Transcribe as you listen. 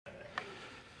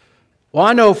Well,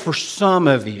 I know for some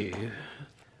of you,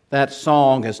 that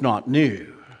song is not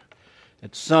new.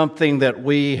 It's something that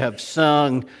we have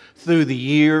sung through the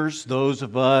years, those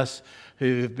of us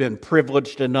who've been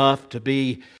privileged enough to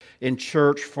be in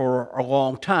church for a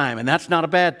long time. And that's not a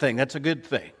bad thing, that's a good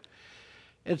thing.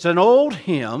 It's an old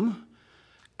hymn,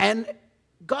 and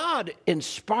God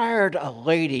inspired a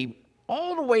lady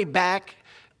all the way back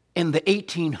in the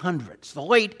 1800s, the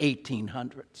late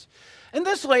 1800s. And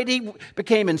this lady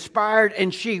became inspired,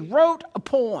 and she wrote a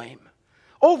poem,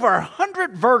 over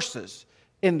 100 verses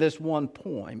in this one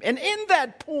poem. And in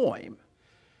that poem,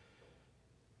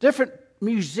 different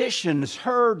musicians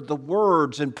heard the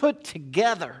words and put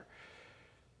together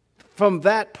from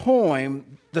that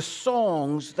poem the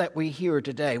songs that we hear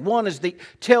today. One is the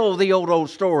Tell the Old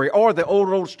Story, or the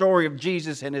Old Story of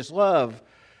Jesus and His love.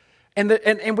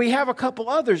 And we have a couple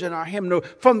others in our hymnal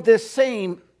from this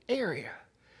same area.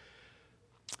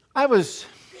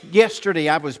 Yesterday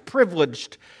I was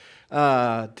privileged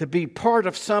to be part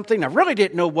of something. I really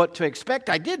didn't know what to expect.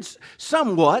 I did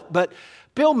somewhat, but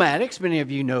Bill Maddox, many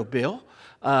of you know Bill,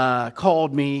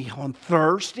 called me on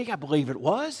Thursday, I believe it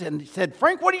was, and he said,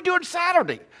 "Frank, what are you doing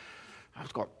Saturday?" I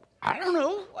was going, "I don't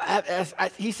know."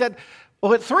 He said,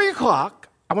 "Well, at 3 o'clock,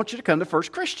 I want you to come to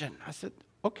First Christian." I said,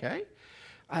 "Okay."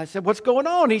 I said, "What's going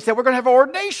on?" He said, "We're going to have an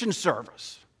ordination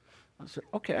service." I said,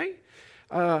 "Okay.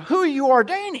 Who are you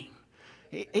ordaining?"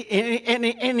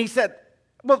 And he said,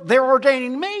 "Well, they're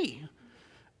ordaining me."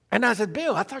 And I said,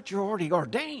 "Bill, I thought you were already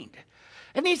ordained."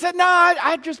 And he said, "No,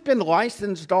 I've just been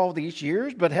licensed all these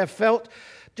years, but have felt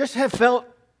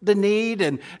the need,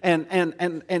 and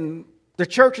the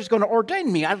church is going to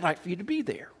ordain me. I'd like for you to be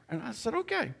there." And I said,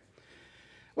 "Okay."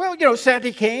 Well,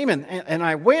 Saturday came, and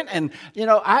I went, and,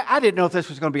 I didn't know if this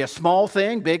was going to be a small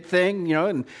thing, big thing,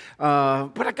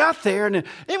 but I got there, and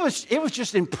it was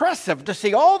just impressive to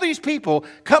see all these people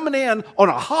coming in on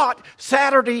a hot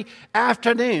Saturday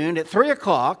afternoon at 3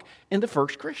 o'clock in the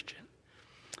First Christian.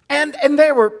 And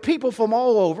there were people from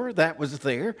all over that was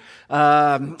there,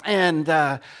 and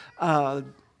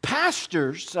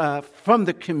pastors from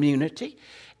the community,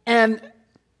 and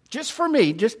just for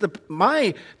me,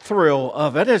 my thrill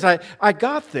of it, as I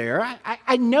got there,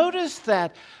 I noticed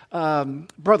that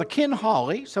Brother Ken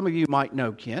Hawley, some of you might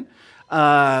know Ken,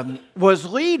 was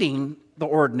leading the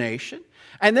ordination.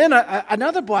 And then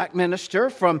another black minister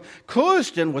from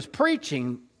Clewiston was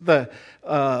preaching the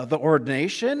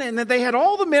ordination. And then they had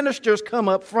all the ministers come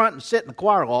up front and sit in the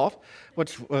choir loft,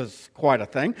 which was quite a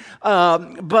thing.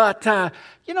 But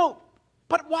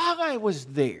while I was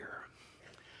there,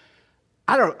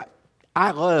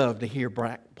 I love to hear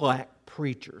black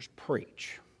preachers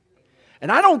preach. And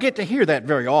I don't get to hear that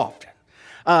very often.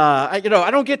 I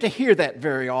don't get to hear that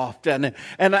very often.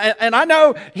 And I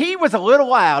know he was a little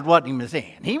loud, wasn't he, Miss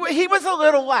Ann? He was a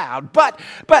little loud. But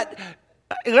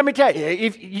let me tell you,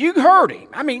 if you heard him,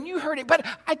 but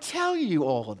I tell you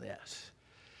all of this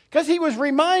because he was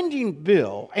reminding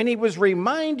Bill, and he was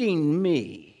reminding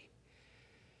me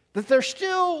that there's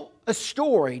still a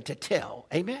story to tell.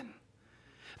 Amen?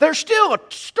 There's still a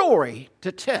story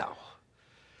to tell.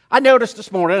 I noticed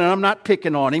this morning, and I'm not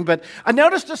picking on him, but I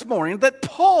noticed this morning that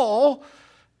Paul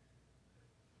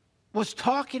was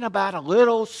talking about a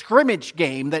little scrimmage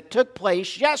game that took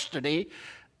place yesterday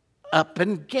up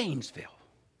in Gainesville.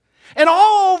 And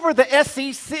all over the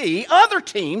SEC, other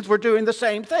teams were doing the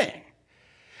same thing.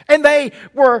 And they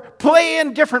were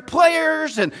playing different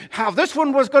players and how this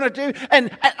one was going to do.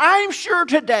 And I'm sure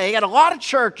today at a lot of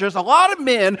churches, a lot of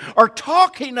men are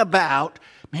talking about,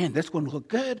 man, this one looked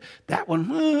good, that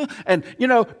one, and,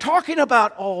 talking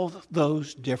about all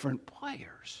those different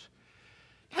players.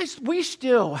 Guys, we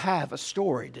still have a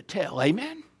story to tell,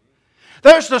 amen?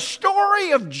 There's the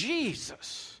story of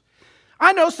Jesus.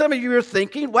 I know some of you are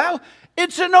thinking, well,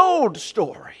 it's an old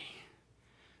story.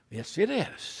 Yes, it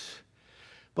is.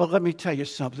 But let me tell you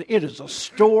something. It is a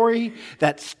story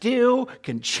that still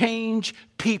can change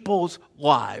people's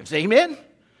lives. Amen?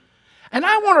 And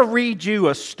I want to read you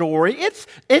a story.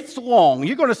 It's long.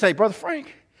 You're going to say, "Brother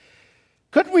Frank,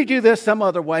 couldn't we do this some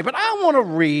other way?" But I want to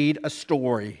read a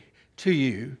story to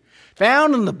you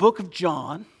found in the book of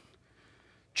John,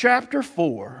 chapter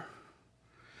 4.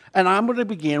 And I'm going to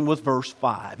begin with verse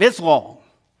 5. It's long.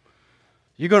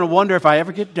 You're going to wonder if I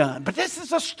ever get done. But this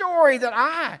is a story that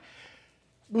I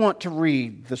want to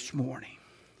read this morning.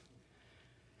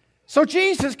 So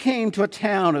Jesus came to a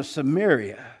town of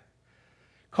Samaria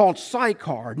called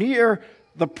Sychar, near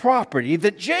the property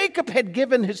that Jacob had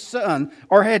given his son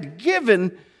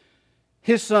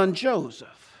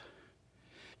Joseph.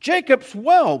 Jacob's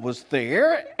well was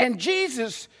there, and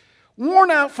Jesus,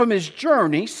 worn out from his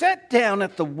journey, sat down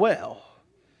at the well.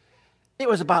 It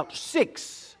was about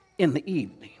 6 in the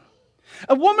evening.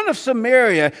 A woman of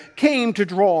Samaria came to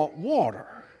draw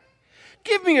water.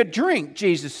 "Give me a drink,"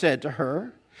 Jesus said to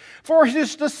her, for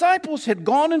his disciples had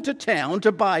gone into town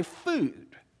to buy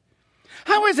food.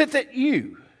 "How is it that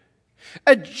you,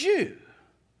 a Jew,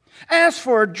 ask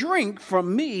for a drink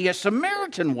from me, a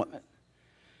Samaritan woman?"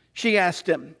 She asked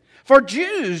him, "For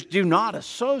Jews do not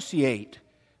associate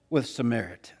with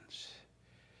Samaritans."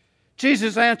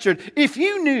 Jesus answered, "If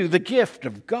you knew the gift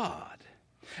of God,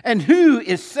 and who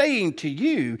is saying to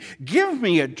you, 'Give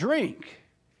me a drink,'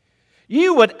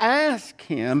 you would ask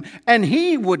him, and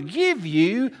he would give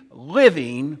you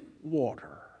living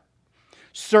water."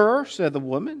 "Sir," said the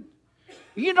woman,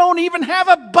 "you don't even have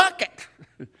a bucket,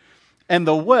 and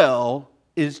the well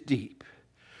is deep.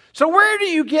 So where do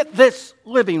you get this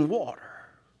living water?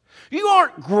 You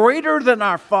aren't greater than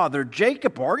our father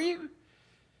Jacob, are you?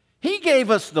 He gave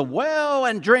us the well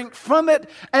and drank from it,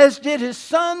 as did his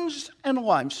sons and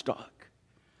livestock."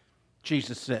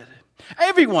 Jesus said,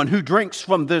 "Everyone who drinks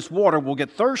from this water will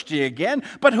get thirsty again,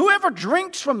 but whoever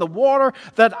drinks from the water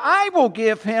that I will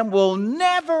give him will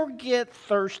never get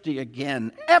thirsty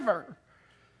again, ever.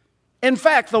 In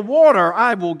fact, the water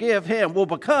I will give him will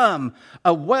become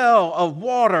a well of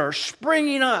water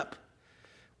springing up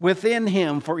within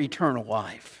him for eternal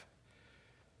life."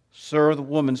 "Sir," the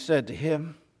woman said to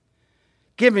him,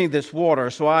 "give me this water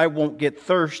so I won't get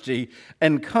thirsty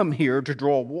and come here to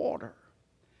draw water."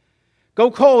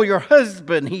 "Go call your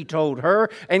husband," he told her,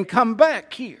 "and come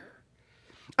back here."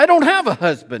 "I don't have a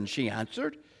husband," she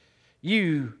answered.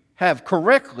 "You have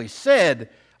correctly said,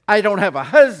 'I don't have a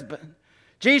husband.'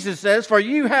 Jesus says, 'For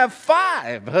you have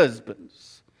 5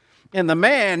 husbands, and the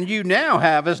man you now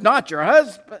have is not your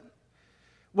husband.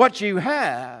 What you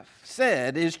have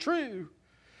said is true."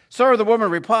 "Sir," the woman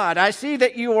replied, "I see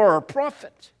that you are a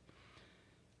prophet.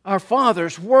 Our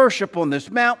fathers worship on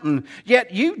this mountain,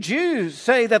 yet you Jews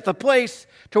say that the place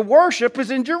to worship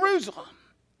is in Jerusalem."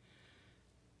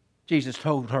 Jesus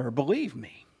told her, "Believe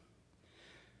me,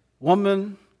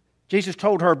 woman,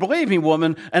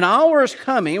 an hour is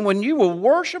coming when you will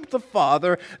worship the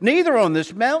Father neither on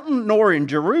this mountain nor in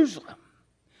Jerusalem.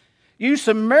 You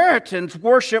Samaritans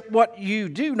worship what you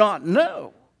do not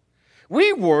know.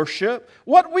 We worship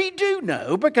what we do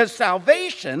know, because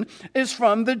salvation is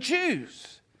from the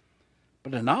Jews.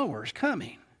 But an hour is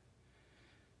coming.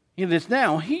 It is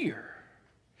now here,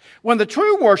 when the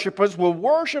true worshipers will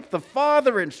worship the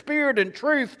Father in spirit and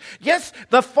truth. Yes,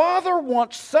 the Father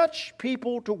wants such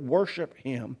people to worship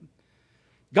him.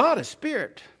 God is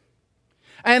spirit,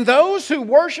 and those who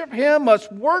worship him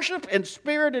must worship in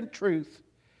spirit and truth."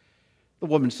 The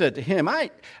woman said to him,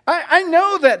 I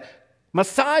know that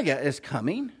Messiah is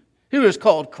coming, who is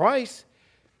called Christ.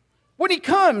 When he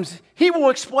comes, he will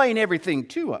explain everything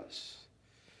to us.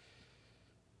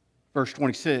 Verse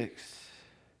 26,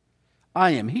 "I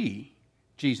am he,"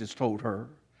 Jesus told her,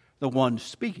 "the one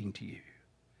speaking to you."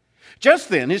 Just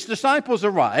then his disciples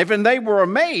arrived, and they were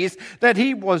amazed that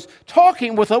he was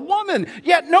talking with a woman.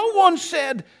 Yet no one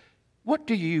said, "What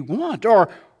do you want?" or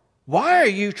 "Why are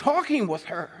you talking with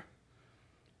her?"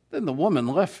 Then the woman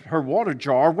left her water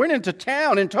jar, went into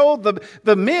town, and told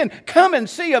the men, "Come and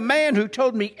see a man who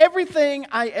told me everything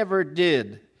I ever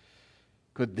did.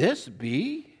 Could this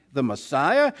be the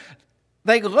Messiah?"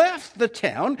 They left the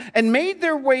town and made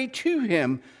their way to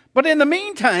him. But in the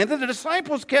meantime, the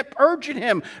disciples kept urging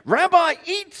him, "Rabbi,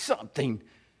 eat something."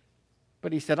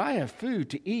 But he said, "I have food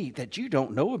to eat that you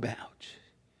don't know about."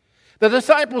 The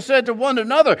disciples said to one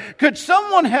another, "Could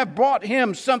someone have brought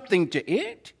him something to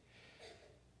eat?"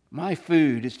 "My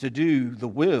food is to do the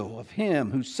will of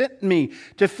him who sent me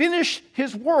to finish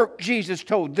his work," Jesus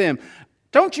told them.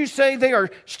 "Don't you say they are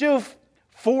still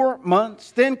 4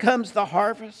 months? Then comes the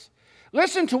harvest.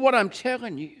 Listen to what I'm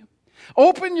telling you.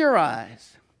 Open your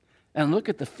eyes and look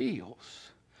at the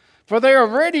fields, for they are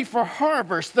ready for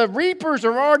harvest. The reapers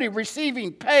are already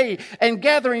receiving pay and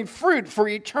gathering fruit for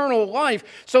eternal life,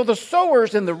 so the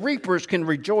sowers and the reapers can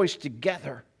rejoice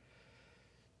together.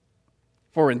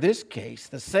 For in this case,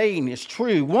 the saying is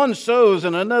true, one sows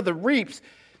and another reaps.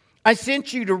 I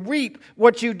sent you to reap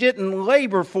what you didn't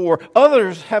labor for.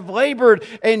 Others have labored,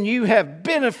 and you have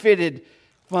benefited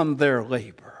from their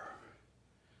labor."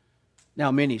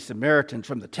 Now many Samaritans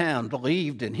from the town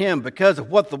believed in him because of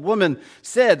what the woman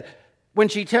said when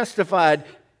she testified,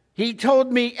 "He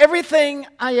told me everything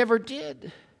I ever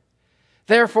did."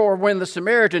 Therefore, when the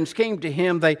Samaritans came to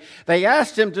him, they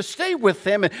asked him to stay with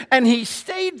them, and he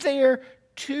stayed there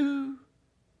 2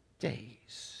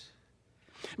 days.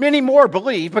 Many more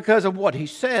believed because of what he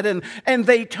said, and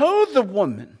they told the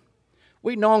woman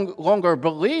We no longer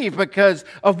believe because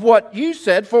of what you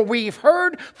said, for we've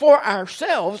heard for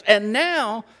ourselves, and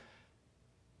now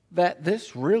that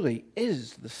this really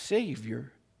is the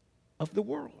Savior of the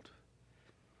world.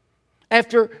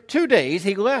 After 2 days,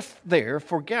 he left there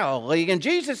for Galilee, and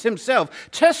Jesus himself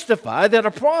testified that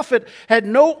a prophet had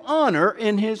no honor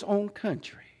in his own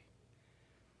country.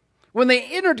 When they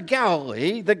entered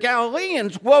Galilee, the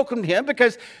Galileans welcomed him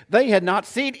because they had not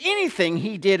seen anything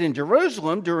he did in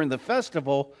Jerusalem during the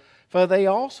festival, for they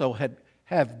also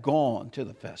have gone to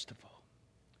the festival.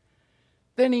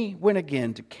 Then he went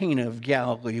again to Cana of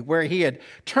Galilee, where he had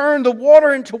turned the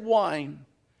water into wine.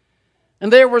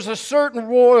 And there was a certain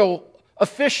royal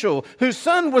official whose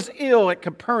son was ill at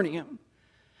Capernaum.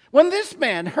 When this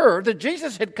man heard that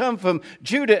Jesus had come from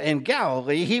Judah and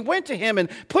Galilee, he went to him and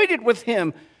pleaded with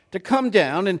him to come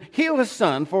down and heal his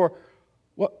son,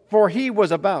 for he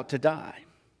was about to die.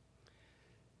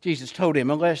 Jesus told him,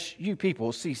 unless you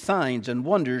people see signs and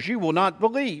wonders, you will not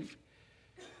believe.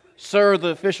 Sir, the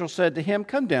official said to him,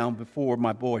 come down before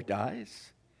my boy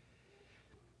dies.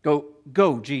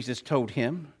 Go, Jesus told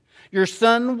him. Your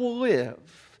son will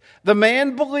live. The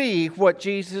man believed what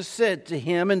Jesus said to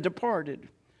him and departed.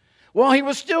 While he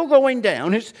was still going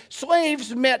down, his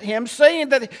slaves met him, saying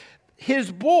that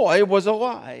his boy was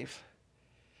alive.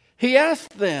 He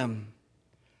asked them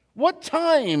what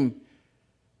time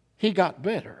he got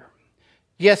better.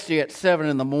 Yesterday at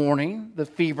 7 a.m, the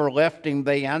fever left him,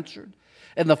 they answered.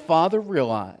 And the father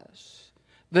realized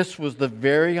this was the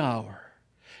very hour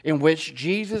in which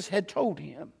Jesus had told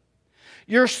him,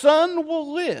 your son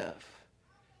will live.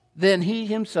 Then he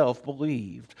himself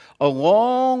believed,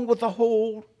 along with the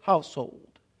whole household.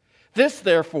 This,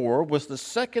 therefore, was the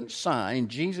second sign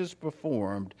Jesus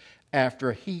performed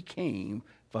after he came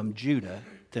from Judah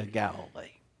to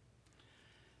Galilee.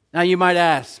 Now you might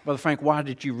ask, Brother Frank, why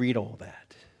did you read all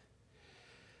that?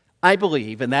 I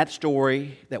believe in that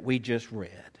story that we just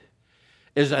read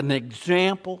is an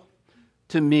example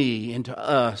to me and to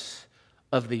us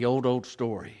of the old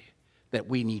story that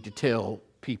we need to tell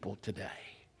people today.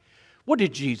 What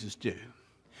did Jesus do?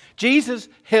 Jesus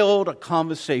held a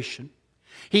conversation.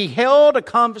 He held a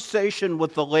conversation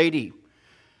with the lady.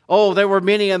 Oh, there were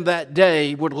many in that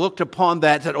day would looked upon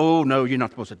that and said, oh, no, you're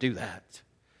not supposed to do that.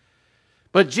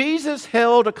 But Jesus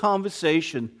held a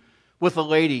conversation with a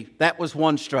lady. That was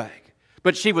one strike.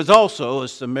 But she was also a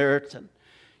Samaritan.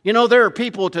 You know, there are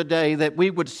people today that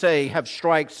we would say have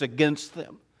strikes against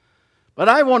them. But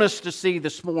I want us to see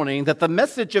this morning that the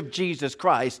message of Jesus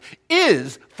Christ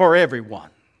is for everyone.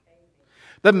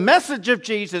 The message of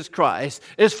Jesus Christ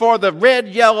is for the red,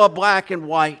 yellow, black, and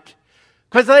white,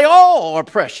 because they all are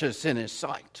precious in His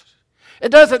sight. It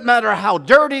doesn't matter how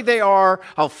dirty they are,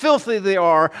 how filthy they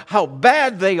are, how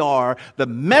bad they are. The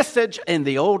message in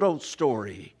the old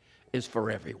story is for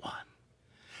everyone.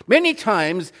 Many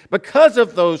times, because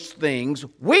of those things,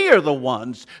 we are the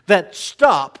ones that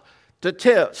stop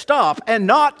and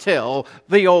not tell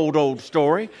the old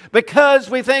story,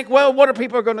 because we think, well, what are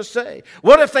people going to say?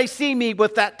 What if they see me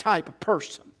with that type of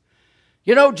person?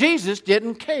 You know, Jesus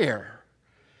didn't care.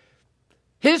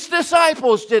 His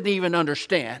disciples didn't even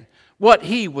understand what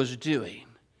He was doing,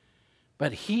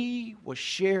 but He was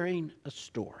sharing a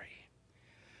story.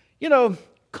 You know,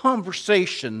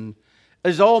 conversation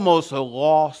is almost a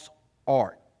lost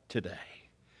art today.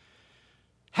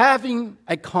 Having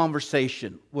a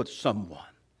conversation with someone.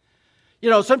 You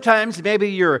know, sometimes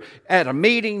maybe you're at a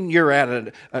meeting, you're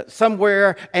at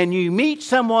somewhere, and you meet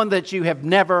someone that you have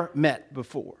never met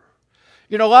before.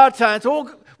 You know, a lot of times,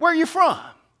 well, where are you from?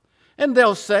 And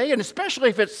they'll say, and especially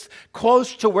if it's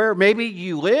close to where maybe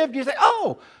you lived, you say,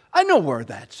 oh, I know where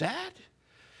that's at.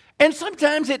 And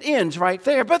sometimes it ends right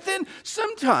there. But then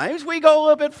sometimes we go a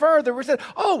little bit further. We say,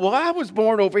 oh, well, I was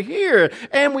born over here.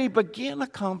 And we begin a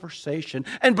conversation.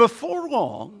 And before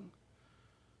long,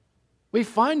 we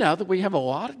find out that we have a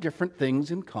lot of different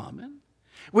things in common.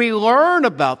 We learn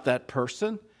about that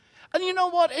person. And you know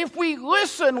what? If we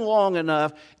listen long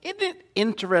enough, isn't it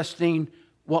interesting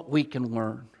what we can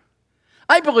learn?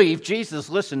 I believe Jesus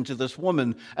listened to this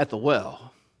woman at the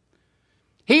well.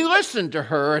 He listened to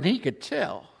her and He could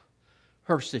tell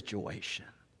her situation.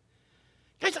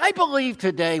 Guys, I believe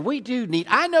today we do need,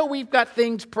 I know we've got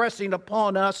things pressing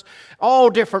upon us all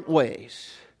different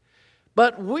ways,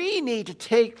 but we need to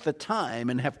take the time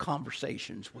and have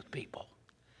conversations with people.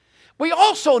 We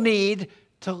also need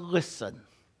to listen.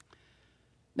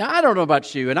 Now, I don't know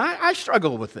about you, and I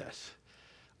struggle with this.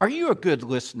 Are you a good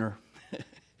listener?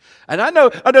 And I know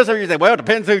some of you say, well, it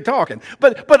depends who's talking.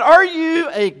 But are you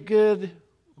a good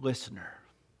listener?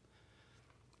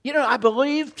 You know, I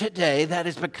believe today that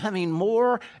is becoming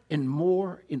more and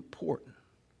more important.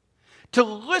 To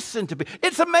listen to people.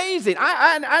 It's amazing.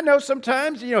 I know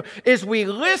sometimes, as we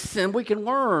listen, we can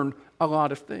learn a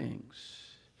lot of things.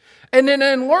 And then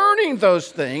in learning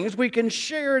those things, we can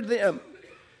share them.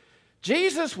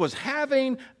 Jesus was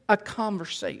having a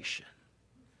conversation.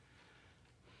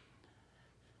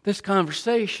 This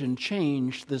conversation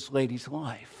changed this lady's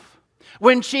life.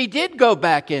 When she did go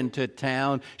back into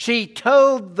town, she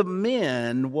told the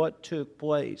men what took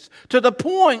place, to the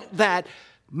point that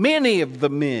many of the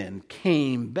men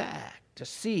came back to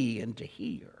see and to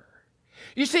hear.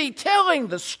 You see, telling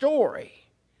the story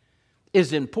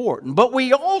is important, but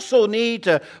we also need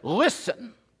to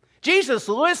listen. Jesus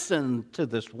listened to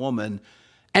this woman,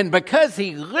 and because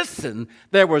he listened,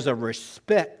 there was a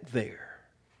respect there.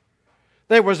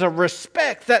 There was a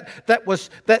respect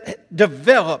that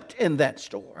developed in that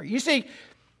story. You see,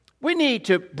 we need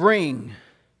to bring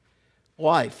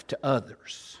life to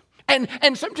others.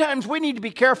 And sometimes we need to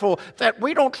be careful that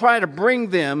we don't try to bring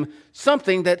them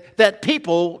something that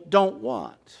people don't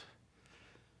want.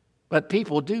 But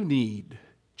people do need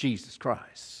Jesus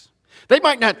Christ. They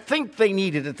might not think they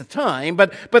need it at the time,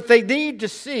 but they need to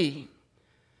see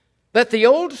that the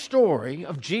old story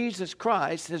of Jesus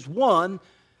Christ is one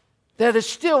that is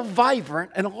still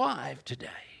vibrant and alive today.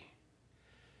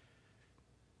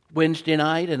 Wednesday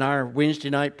night, in our Wednesday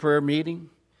night prayer meeting,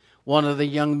 one of the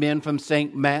young men from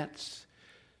St. Matt's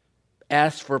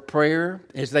asked for prayer,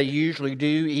 as they usually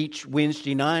do each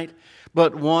Wednesday night.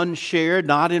 But one shared,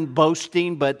 not in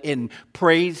boasting, but in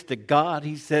praise to God.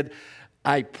 He said,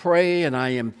 I pray and I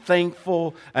am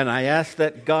thankful, and I ask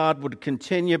that God would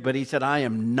continue. But he said, I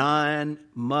am 9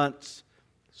 months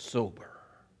sober.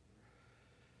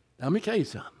 Now, let me tell you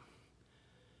something.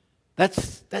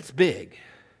 That's big.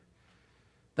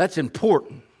 That's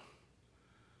important.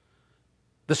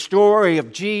 The story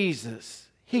of Jesus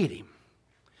hit him.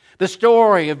 The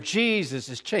story of Jesus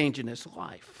is changing his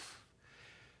life.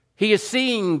 He is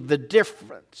seeing the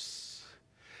difference.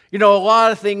 A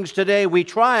lot of things today, we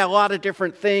try a lot of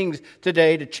different things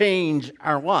today to change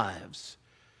our lives.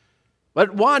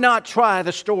 But why not try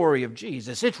the story of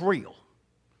Jesus? It's real.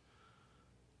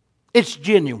 It's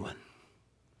genuine.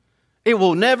 It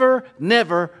will never,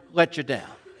 never let you down.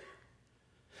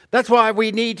 That's why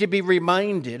we need to be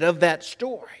reminded of that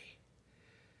story.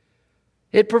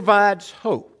 It provides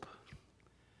hope.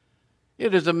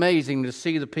 It is amazing to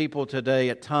see the people today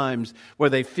at times where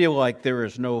they feel like there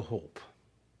is no hope.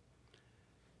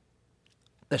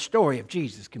 The story of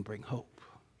Jesus can bring hope.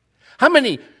 How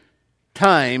many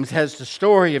times has the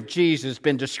story of Jesus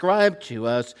been described to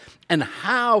us and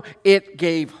how it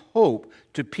gave hope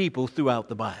to people throughout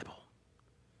the Bible?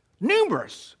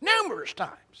 Numerous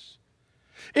times.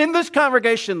 In this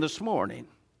congregation this morning,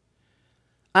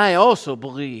 I also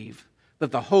believe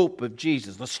that the hope of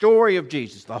Jesus, the story of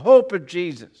Jesus, the hope of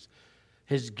Jesus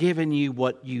has given you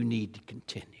what you need to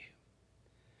continue.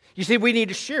 You see, we need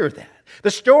to share that.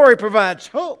 The story provides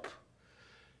hope.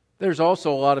 There's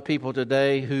also a lot of people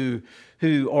today who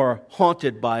are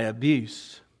haunted by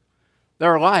abuse.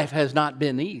 Their life has not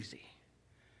been easy.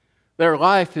 Their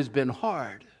life has been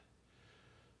hard.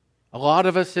 A lot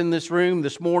of us in this room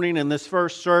this morning in this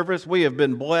first service, we have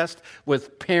been blessed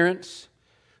with parents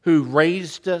who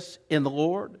raised us in the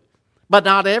Lord. But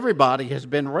not everybody has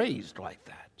been raised like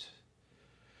that.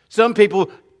 Some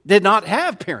people did not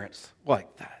have parents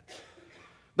like that.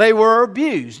 They were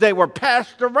abused. They were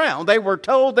passed around. They were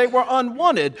told they were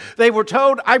unwanted. They were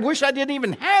told, I wish I didn't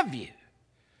even have you.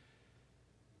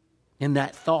 And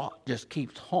that thought just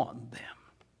keeps haunting them.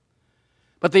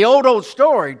 But the old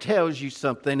story tells you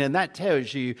something, and that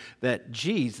tells you that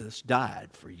Jesus died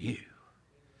for you.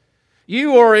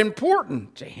 You are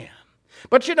important to Him.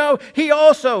 But He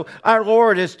also, our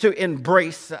Lord, is to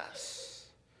embrace us.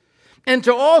 And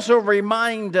to also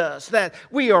remind us that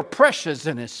we are precious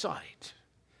in His sight.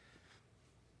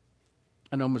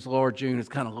 I know Miss Laura June is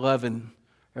kind of loving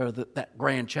her, that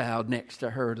grandchild next to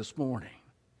her this morning.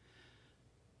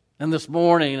 And this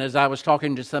morning, as I was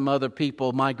talking to some other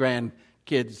people, my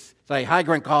grandkids say, hi,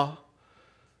 Grandpa.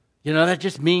 That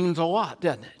just means a lot,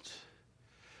 doesn't it?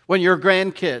 When your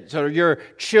grandkids or your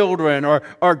children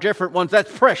or different ones,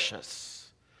 that's precious.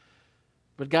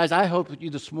 But guys, I hope that you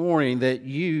this morning that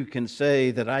you can say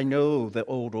that I know the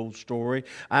old story.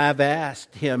 I've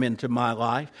asked Him into my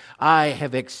life. I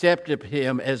have accepted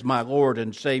Him as my Lord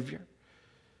and Savior.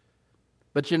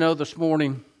 But this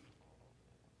morning,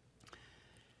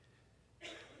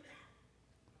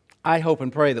 I hope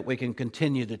and pray that we can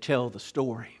continue to tell the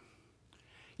story.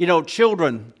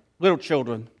 Children, little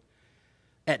children,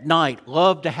 at night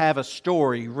love to have a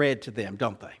story read to them,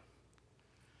 don't they?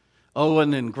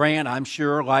 Owen and Grant, I'm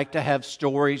sure, like to have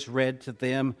stories read to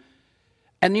them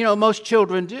And most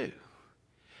children do.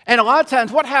 And a lot of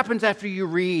times, what happens after you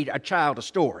read a child a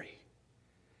story?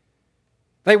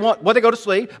 They go to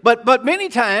sleep. But many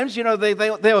times,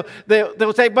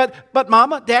 they'll say, but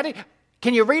Mama, Daddy,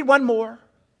 can you read one more?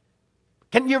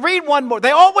 Can you read one more?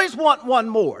 They always want one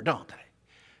more, don't they?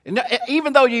 And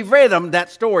even though you've read them that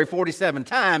story 47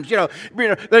 times,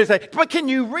 they say, but can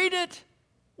you read it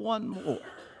one more?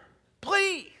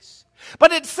 Please.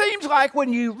 But it seems like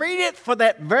when you read it for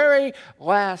that very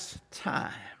last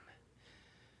time,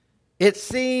 it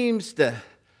seems to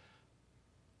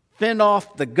fend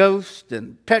off the ghost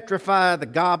and petrify the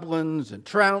goblins and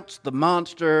trounce the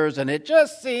monsters, and it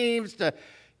just seems to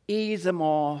ease them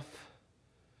off,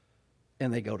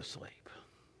 and they go to sleep.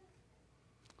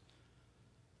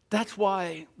 That's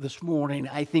why this morning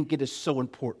I think it is so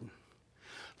important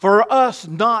for us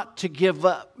not to give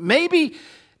up. Maybe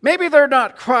they're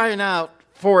not crying out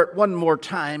for it one more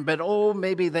time, but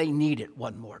maybe they need it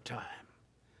one more time.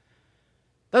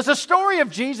 Does the story of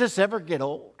Jesus ever get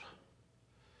old?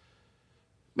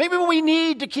 Maybe we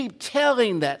need to keep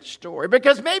telling that story,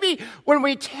 because maybe when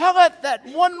we tell it that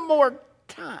one more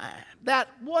time, that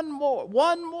one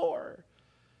more,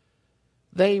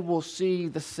 they will see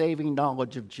the saving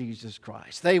knowledge of Jesus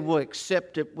Christ. They will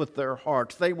accept it with their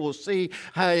hearts. They will see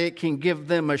how it can give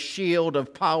them a shield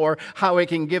of power, how it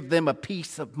can give them a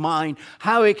peace of mind,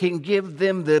 how it can give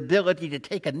them the ability to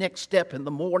take a next step in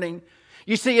the morning.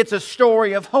 You see, it's a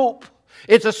story of hope.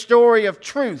 It's a story of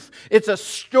truth. It's a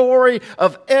story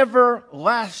of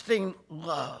everlasting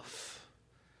love.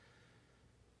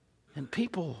 And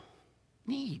people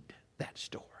need that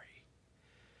story.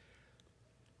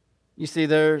 You see,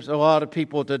 there's a lot of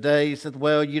people today who said,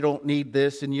 well, you don't need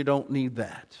this and you don't need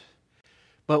that.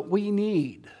 But we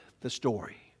need the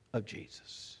story of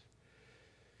Jesus.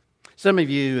 Some of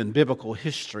you in biblical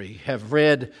history have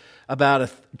read about a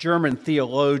German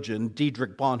theologian,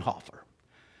 Dietrich Bonhoeffer.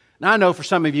 Now, I know for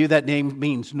some of you that name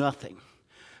means nothing.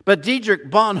 But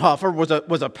Dietrich Bonhoeffer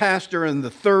was a pastor in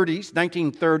the 30s,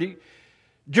 1930,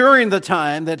 during the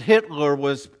time that Hitler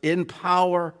was in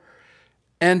power.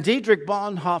 And Dietrich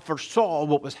Bonhoeffer saw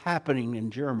what was happening in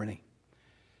Germany.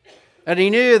 And he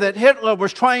knew that Hitler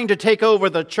was trying to take over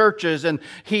the churches, and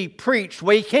he preached.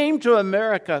 Well, he came to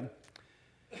America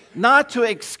not to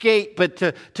escape, but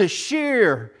to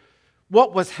share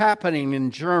what was happening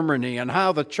in Germany and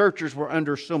how the churches were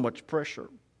under so much pressure.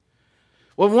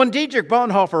 Well, when Dietrich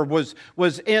Bonhoeffer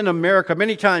was in America,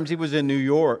 many times he was in New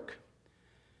York.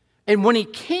 And when he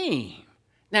came,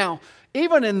 now,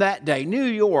 even in that day, New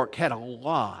York had a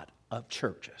lot of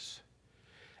churches.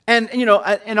 And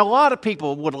a lot of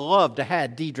people would love to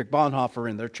have Dietrich Bonhoeffer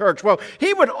in their church. Well,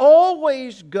 he would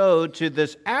always go to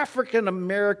this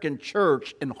African-American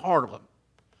church in Harlem.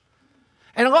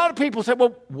 And a lot of people said,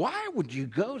 well, why would you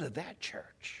go to that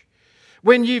church?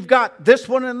 When you've got this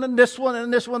one and then this one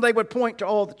and this one, they would point to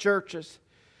all the churches.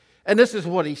 And this is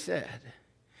what he said.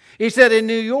 He said, in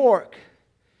New York,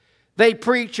 they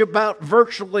preach about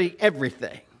virtually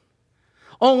everything.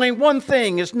 Only one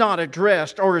thing is not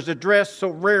addressed, or is addressed so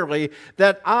rarely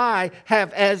that I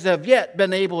have as of yet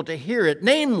been able to hear it,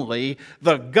 namely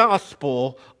the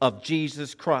gospel of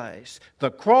Jesus Christ.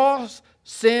 The cross,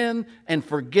 sin and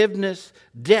forgiveness,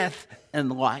 death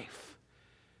and life.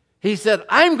 He said,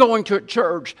 I'm going to a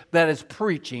church that is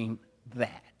preaching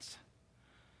that.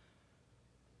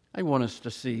 I want us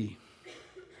to see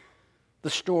the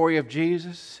story of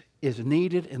Jesus is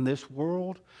needed in this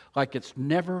world like it's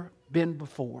never been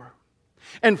before.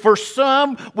 And for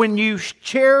some, when you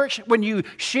share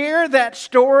that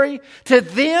story, to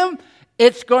them,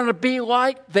 it's going to be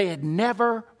like they had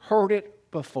never heard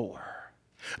it before.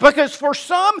 Because for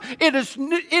some, it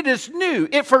is new.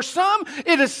 For some,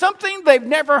 it is something they've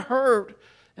never heard.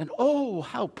 And oh,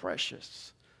 how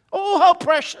precious. Oh, how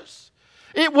precious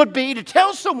it would be to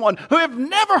tell someone who have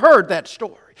never heard that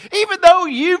story, even though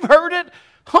you've heard it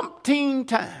umpteen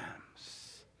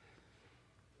times.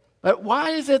 But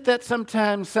why is it that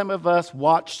sometimes some of us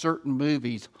watch certain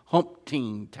movies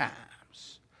umpteen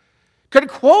times? Could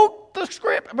quote the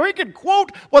script. We could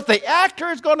quote what the actor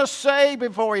is going to say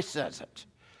before he says it.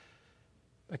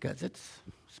 Because it's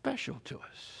special to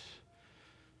us.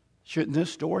 Shouldn't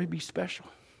this story be special?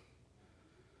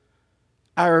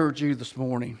 I urge you this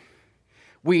morning,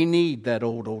 we need that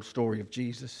old story of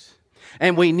Jesus.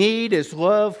 And we need His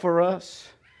love for us.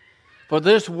 For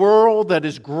this world that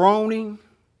is groaning.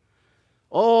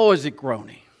 Oh, is it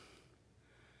groaning?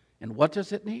 And what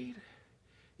does it need?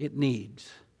 It needs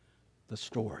the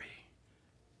story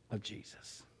of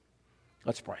Jesus.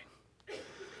 Let's pray.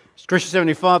 Gracious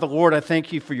Heavenly Father, Lord, I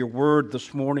thank you for your word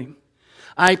this morning.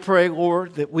 I pray,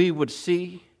 Lord, that we would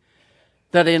see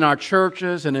that in our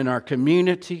churches and in our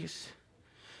communities,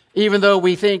 even though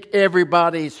we think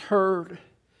everybody's heard,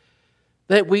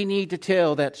 that we need to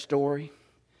tell that story.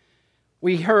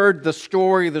 We heard the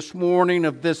story this morning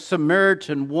of this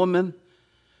Samaritan woman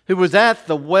who was at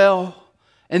the well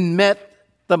and met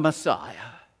the Messiah.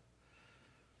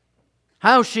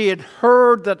 How she had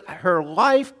heard that her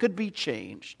life could be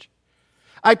changed.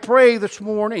 I pray this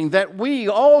morning that we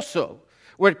also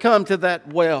would come to that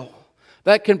well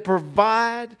that can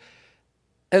provide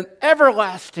an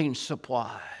everlasting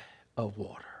supply of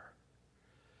water.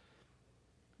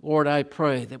 Lord, I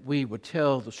pray that we would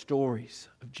tell the stories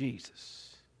of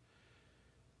Jesus,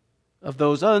 of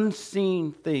those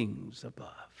unseen things above.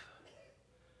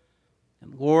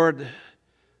 And Lord,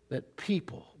 that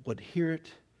people would hear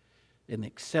it and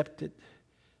accept it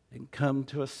and come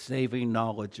to a saving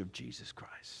knowledge of Jesus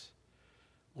Christ.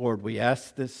 Lord, we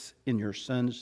ask this in your Son's